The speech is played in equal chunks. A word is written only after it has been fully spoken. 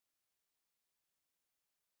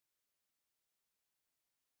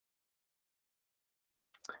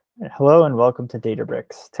Hello and welcome to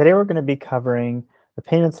Databricks. Today we're going to be covering the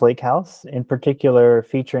Payments Lakehouse, in particular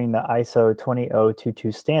featuring the ISO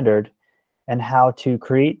 20022 standard and how to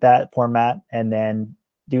create that format and then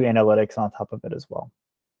do analytics on top of it as well.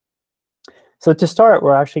 So to start,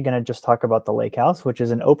 we're actually going to just talk about the Lakehouse, which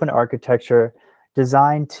is an open architecture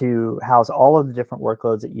designed to house all of the different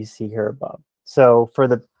workloads that you see here above. So for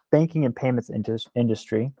the banking and payments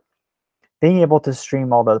industry, being able to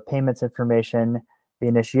stream all the payments information, the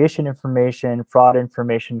initiation information, fraud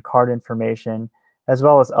information, card information, as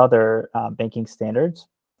well as other banking standards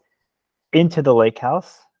into the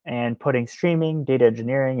Lakehouse and putting streaming, data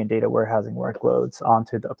engineering, and data warehousing workloads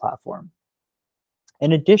onto the platform.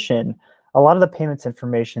 In addition, a lot of the payments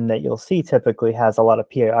information that you'll see typically has a lot of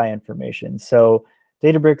PII information. So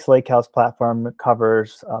Databricks Lakehouse platform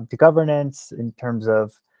covers the governance in terms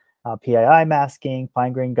of PII masking,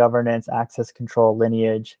 fine-grained governance, access control,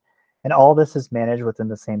 lineage, and all this is managed within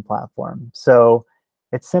the same platform. So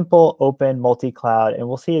it's simple, open, multi-cloud, and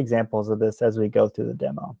we'll see examples of this as we go through the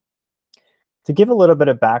demo. To give a little bit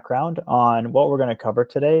of background on what we're going to cover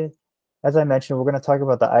today, as I mentioned, we're going to talk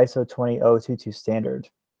about the ISO 20022 standard.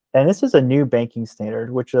 And this is a new banking standard,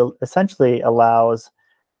 which essentially allows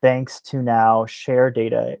banks to now share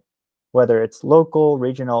data, whether it's local,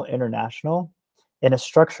 regional, international, in a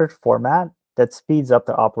structured format that speeds up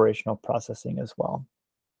the operational processing as well.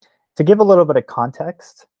 To give a little bit of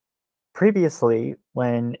context, previously,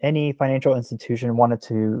 when any financial institution wanted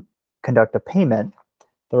to conduct a payment,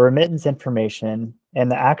 the remittance information and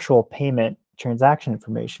the actual payment transaction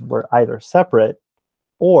information were either separate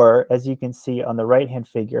or, as you can see on the right-hand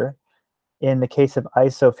figure, in the case of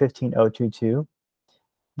ISO 15022,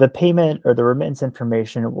 the payment or the remittance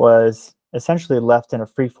information was essentially left in a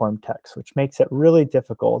free-form text, which makes it really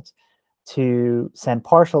difficult to send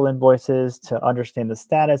partial invoices, to understand the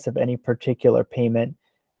status of any particular payment,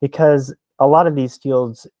 because a lot of these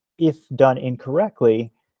fields, if done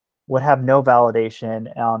incorrectly, would have no validation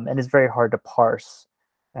and is very hard to parse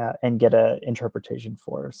and get an interpretation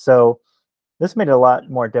for. So this made it a lot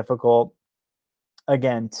more difficult,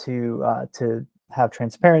 again, to have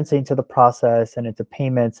transparency into the process and into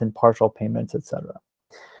payments and partial payments, etc.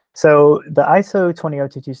 So the ISO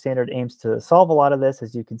 20022 standard aims to solve a lot of this.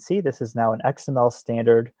 As you can see, this is now an XML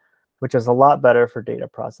standard, which is a lot better for data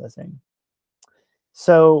processing.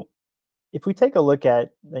 So if we take a look at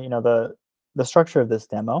the structure of this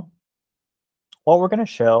demo, what we're going to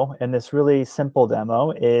show in this really simple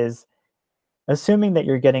demo is assuming that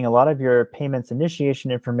you're getting a lot of your payments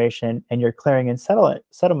initiation information and your clearing and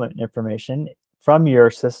settlement information from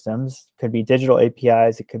your systems. It could be digital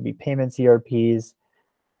APIs, it could be payments ERPs.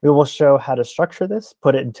 We will show how to structure this,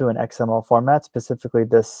 put it into an XML format, specifically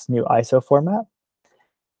this new ISO format,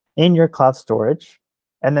 in your cloud storage.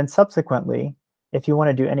 And then subsequently, if you want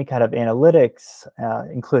to do any kind of analytics,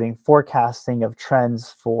 including forecasting of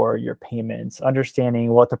trends for your payments, understanding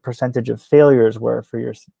what the percentage of failures were for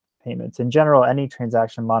your payments, in general, any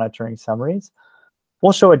transaction monitoring summaries,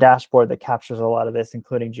 we'll show a dashboard that captures a lot of this,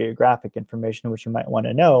 including geographic information, which you might want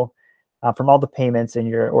to know from all the payments in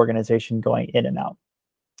your organization going in and out.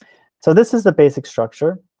 So this is the basic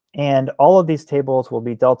structure, and all of these tables will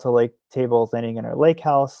be Delta Lake tables landing in our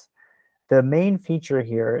Lakehouse. The main feature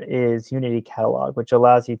here is Unity Catalog, which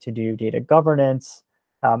allows you to do data governance.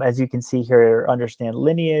 As you can see here, understand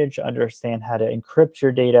lineage, understand how to encrypt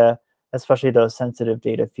your data, especially those sensitive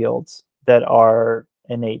data fields that are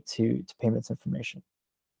innate to payments information.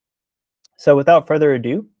 So without further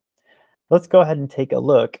ado, let's go ahead and take a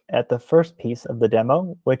look at the first piece of the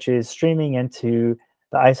demo, which is streaming into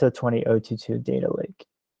the ISO 20022 data lake.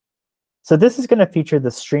 So this is going to feature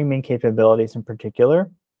the streaming capabilities in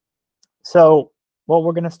particular. So what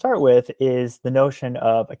we're going to start with is the notion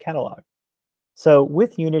of a catalog. So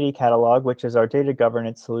with Unity Catalog, which is our data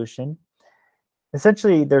governance solution,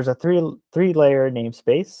 essentially there's a three-layer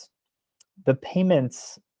namespace. The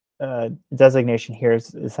payments designation here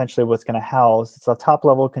is essentially what's going to house. It's a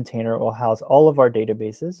top-level container. It will house all of our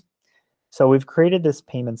databases. So we've created this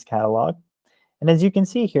payments catalog. And as you can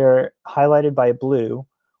see here, highlighted by blue,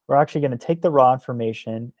 we're actually going to take the raw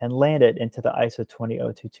information and land it into the ISO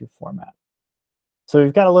 20022 format. So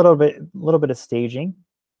we've got a little bit of staging,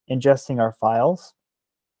 ingesting our files.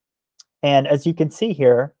 And as you can see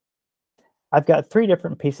here, I've got three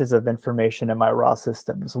different pieces of information in my raw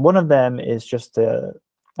systems. One of them is just a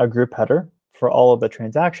group header for all of the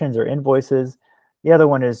transactions or invoices. The other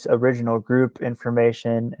one is original group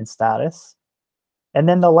information and status. And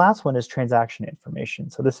then the last one is transaction information.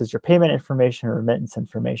 So this is your payment information, remittance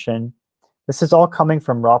information. This is all coming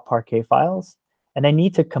from raw Parquet files. And I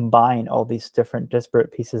need to combine all these different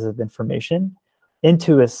disparate pieces of information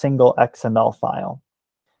into a single XML file.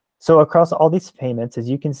 So across all these payments, as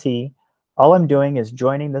you can see, all I'm doing is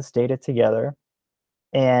joining this data together,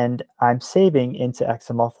 and I'm saving into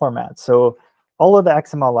XML format. So all of the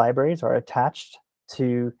XML libraries are attached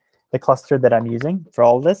to the cluster that I'm using for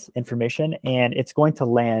all of this information, and it's going to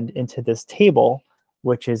land into this table,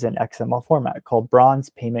 which is an XML format called bronze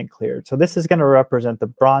payment cleared. So this is going to represent the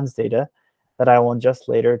bronze data that I will ingest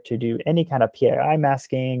later to do any kind of PII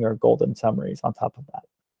masking or golden summaries on top of that.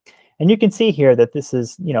 And you can see here that this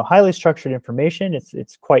is, highly structured information.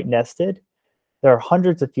 It's quite nested. There are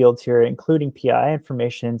hundreds of fields here, including PII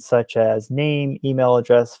information such as name, email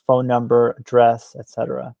address, phone number, address,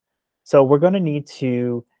 etc. So we're going to need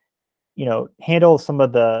to, handle some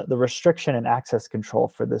of the restriction and access control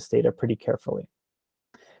for this data pretty carefully.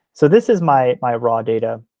 So this is my raw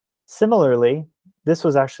data. Similarly, this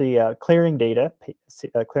was actually clearing data,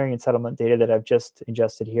 clearing and settlement data that I've just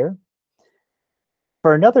ingested here.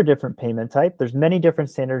 For another different payment type, there's many different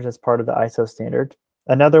standards as part of the ISO standard.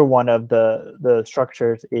 Another one of the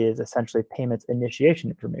structures is essentially payments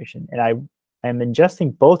initiation information. And I am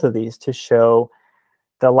ingesting both of these to show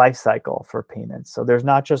the life cycle for payments. So there's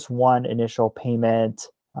not just one initial payment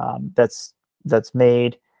that's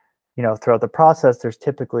made. Throughout the process, there's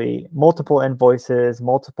typically multiple invoices,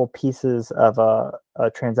 multiple pieces of a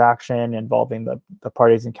transaction involving the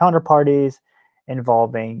parties and counterparties,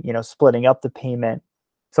 involving splitting up the payment.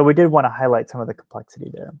 So we did want to highlight some of the complexity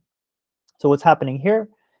there. So what's happening here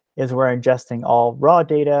is we're ingesting all raw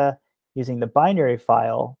data using the binary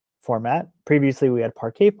file format. Previously, we had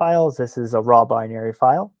Parquet files. This is a raw binary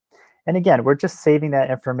file. And again, we're just saving that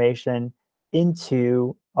information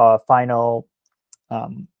into a final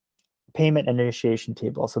payment initiation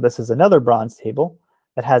table. So this is another bronze table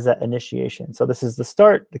that has that initiation. So this is the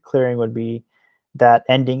start. The clearing would be that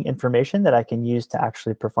ending information that I can use to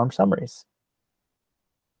actually perform summaries.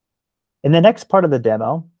 In the next part of the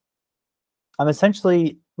demo, I'm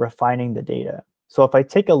essentially refining the data. So if I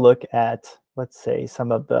take a look at, let's say,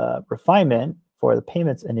 some of the refinement for the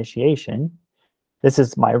payments initiation, this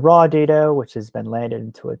is my raw data, which has been landed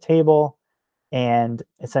into a table. And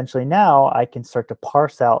essentially now I can start to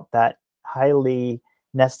parse out that highly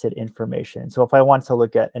nested information. So if I want to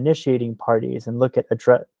look at initiating parties and look at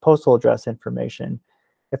postal address information,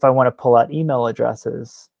 if I want to pull out email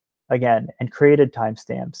addresses, again, and created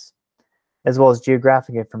timestamps, as well as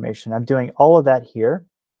geographic information, I'm doing all of that here.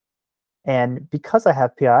 And because I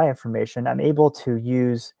have PII information, I'm able to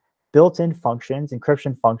use built-in functions,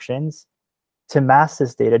 encryption functions, to mask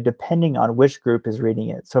this data depending on which group is reading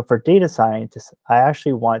it. So for data scientists, I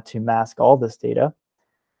actually want to mask all this data.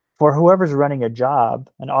 For whoever's running a job,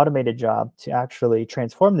 an automated job, to actually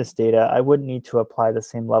transform this data, I wouldn't need to apply the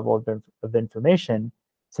same level of information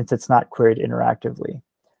since it's not queried interactively.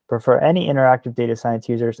 But for any interactive data science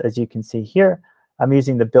users, as you can see here, I'm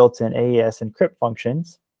using the built-in AES encrypt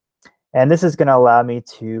functions. And this is going to allow me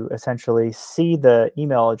to essentially see the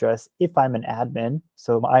email address if I'm an admin.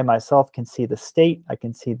 So I myself can see the state, I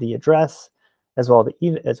can see the address, as well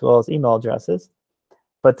as email addresses.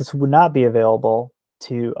 But this would not be available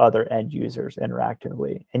to other end users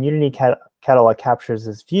interactively. And Unity Catalog captures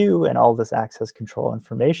this view and all this access control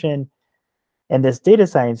information. And this data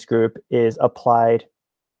science group is applied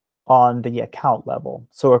on the account level.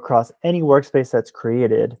 So across any workspace that's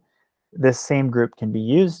created, this same group can be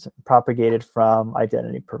used, propagated from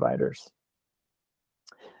identity providers.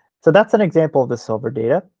 So that's an example of the silver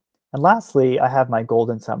data. And lastly, I have my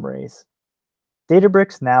golden summaries.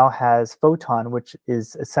 Databricks now has Photon, which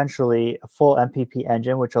is essentially a full MPP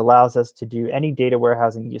engine, which allows us to do any data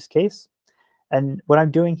warehousing use case. And what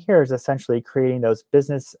I'm doing here is essentially creating those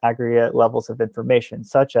business aggregate levels of information,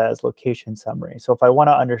 such as location summary. So if I want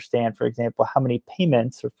to understand, for example, how many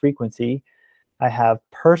payments or frequency I have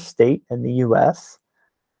per state in the US,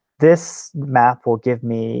 this map will give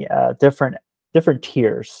me different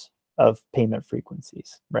tiers of payment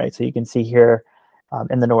frequencies, right? So you can see here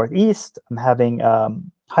in the Northeast, I'm having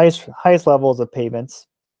highest levels of payments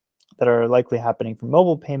that are likely happening from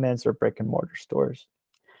mobile payments or brick and mortar stores.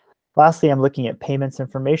 Lastly, I'm looking at payments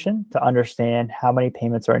information to understand how many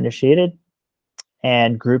payments are initiated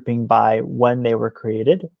and grouping by when they were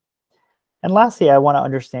created. And lastly, I want to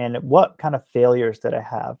understand what kind of failures that I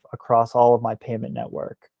have across all of my payment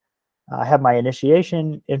network. I have my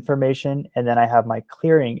initiation information, and then I have my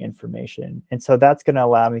clearing information. And so that's going to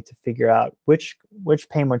allow me to figure out which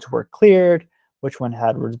payments were cleared, which one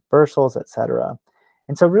had reversals, etc.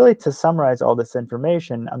 And so really, to summarize all this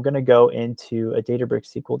information, I'm going to go into a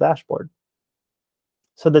Databricks SQL dashboard.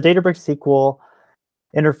 So the Databricks SQL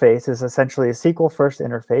interface is essentially a SQL first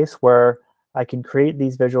interface where I can create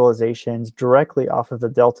these visualizations directly off of the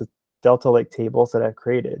Delta Lake tables that I've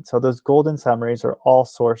created. So those golden summaries are all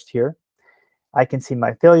sourced here. I can see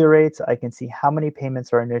my failure rates. I can see how many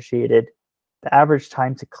payments are initiated, the average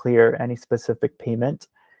time to clear any specific payment.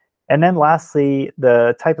 And then lastly,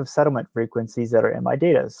 the type of settlement frequencies that are in my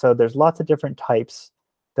data. So there's lots of different types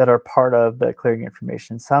that are part of the clearing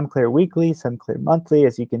information. Some clear weekly, some clear monthly.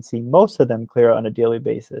 As you can see, most of them clear on a daily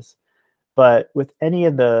basis. But with any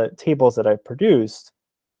of the tables that I've produced,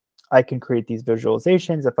 I can create these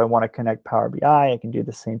visualizations. If I want to connect Power BI, I can do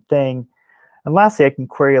the same thing. And lastly, I can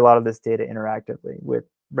query a lot of this data interactively with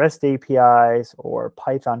REST APIs or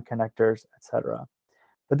Python connectors, etc.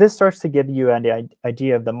 But this starts to give you an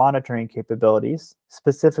idea of the monitoring capabilities,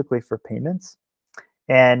 specifically for payments.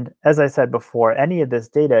 And as I said before, any of this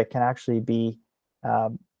data can actually be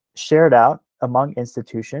shared out among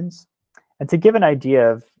institutions. And to give an idea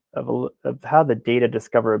of how the data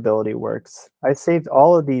discoverability works, I saved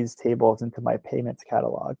all of these tables into my payments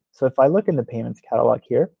catalog. So if I look in the payments catalog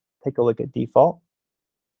here, take a look at default,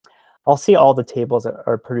 I'll see all the tables that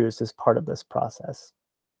are produced as part of this process.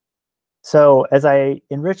 So as I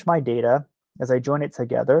enrich my data, as I join it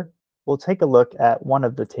together, we'll take a look at one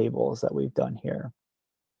of the tables that we've done here.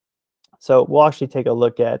 So we'll actually take a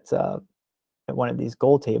look at one of these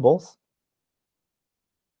goal tables.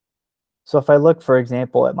 So if I look, for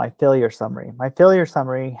example, at my failure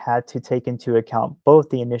summary had to take into account both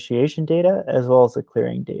the initiation data as well as the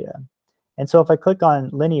clearing data. And so if I click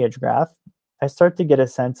on lineage graph, I start to get a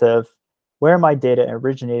sense of where my data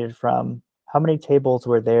originated from, how many tables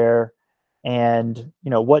were there, and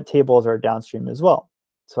what tables are downstream as well.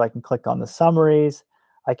 So I can click on the summaries.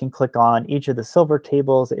 I can click on each of the silver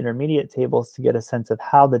tables, the intermediate tables, to get a sense of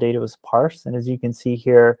how the data was parsed. And as you can see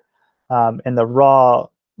here, in the raw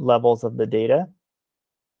levels of the data,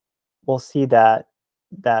 we'll see that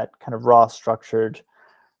kind of raw structured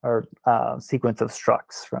or sequence of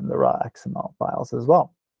structs from the raw XML files as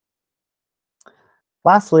well.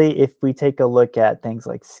 Lastly, if we take a look at things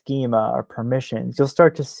like schema or permissions, you'll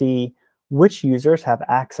start to see which users have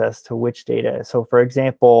access to which data. So for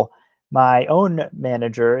example, my own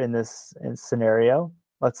manager in this scenario,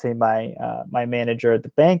 let's say my manager at the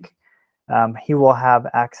bank, he will have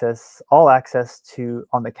all access to,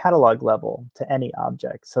 on the catalog level, to any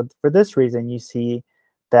object. So for this reason, you see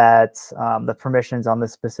that the permissions on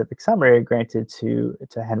this specific summary are granted to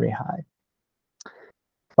Henry High.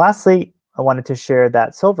 Lastly, I wanted to share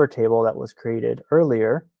that silver table that was created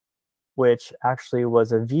earlier, which actually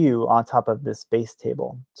was a view on top of this base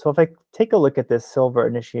table. So if I take a look at this silver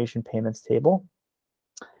initiation payments table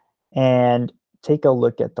and take a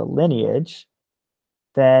look at the lineage,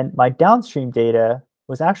 then my downstream data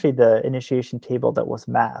was actually the initiation table that was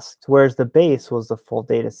masked, whereas the base was the full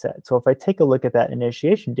data set. So if I take a look at that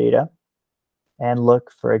initiation data and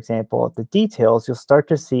look, for example, at the details, you'll start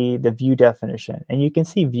to see the view definition. And you can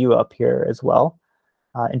see view up here as well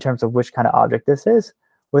in terms of which kind of object this is,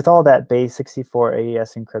 with all that base 64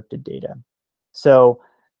 AES encrypted data. So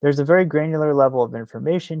there's a very granular level of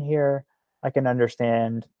information here. I can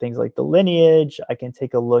understand things like the lineage. I can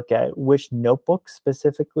take a look at which notebooks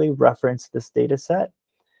specifically reference this data set,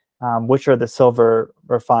 which are the silver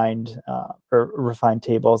refined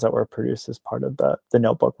tables that were produced as part of the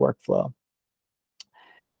notebook workflow.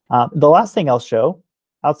 The last thing I'll show,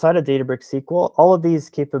 outside of Databricks SQL, all of these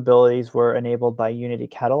capabilities were enabled by Unity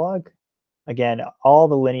Catalog. Again, all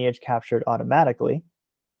the lineage captured automatically.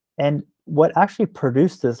 And what actually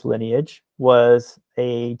produced this lineage was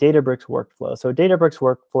a Databricks workflow. So Databricks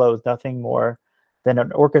workflow is nothing more than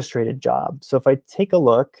an orchestrated job. So if I take a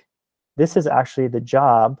look, this is actually the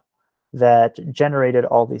job that generated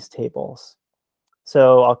all these tables.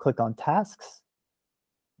 So I'll click on tasks.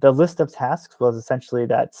 The list of tasks was essentially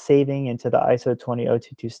that saving into the ISO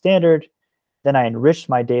 20022 standard. Then I enriched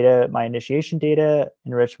my data, my initiation data,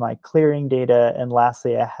 enriched my clearing data, and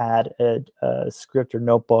lastly, I had a script or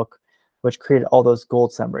notebook which created all those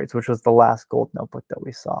gold summaries, which was the last gold notebook that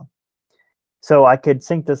we saw. So I could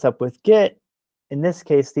sync this up with Git. In this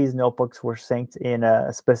case, these notebooks were synced in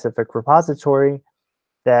a specific repository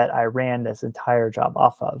that I ran this entire job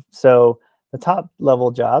off of. So the top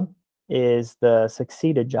level job is the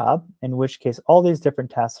succeeded job, in which case all these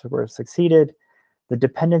different tasks were succeeded. The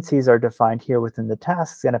dependencies are defined here within the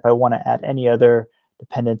tasks, and if I want to add any other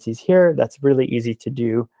dependencies here, that's really easy to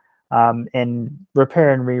do. And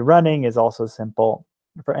repair and rerunning is also simple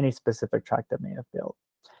for any specific track that may have failed.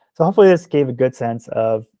 So hopefully this gave a good sense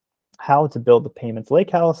of how to build the payments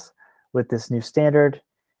lakehouse with this new standard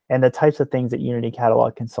and the types of things that Unity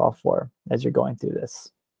Catalog can solve for as you're going through this.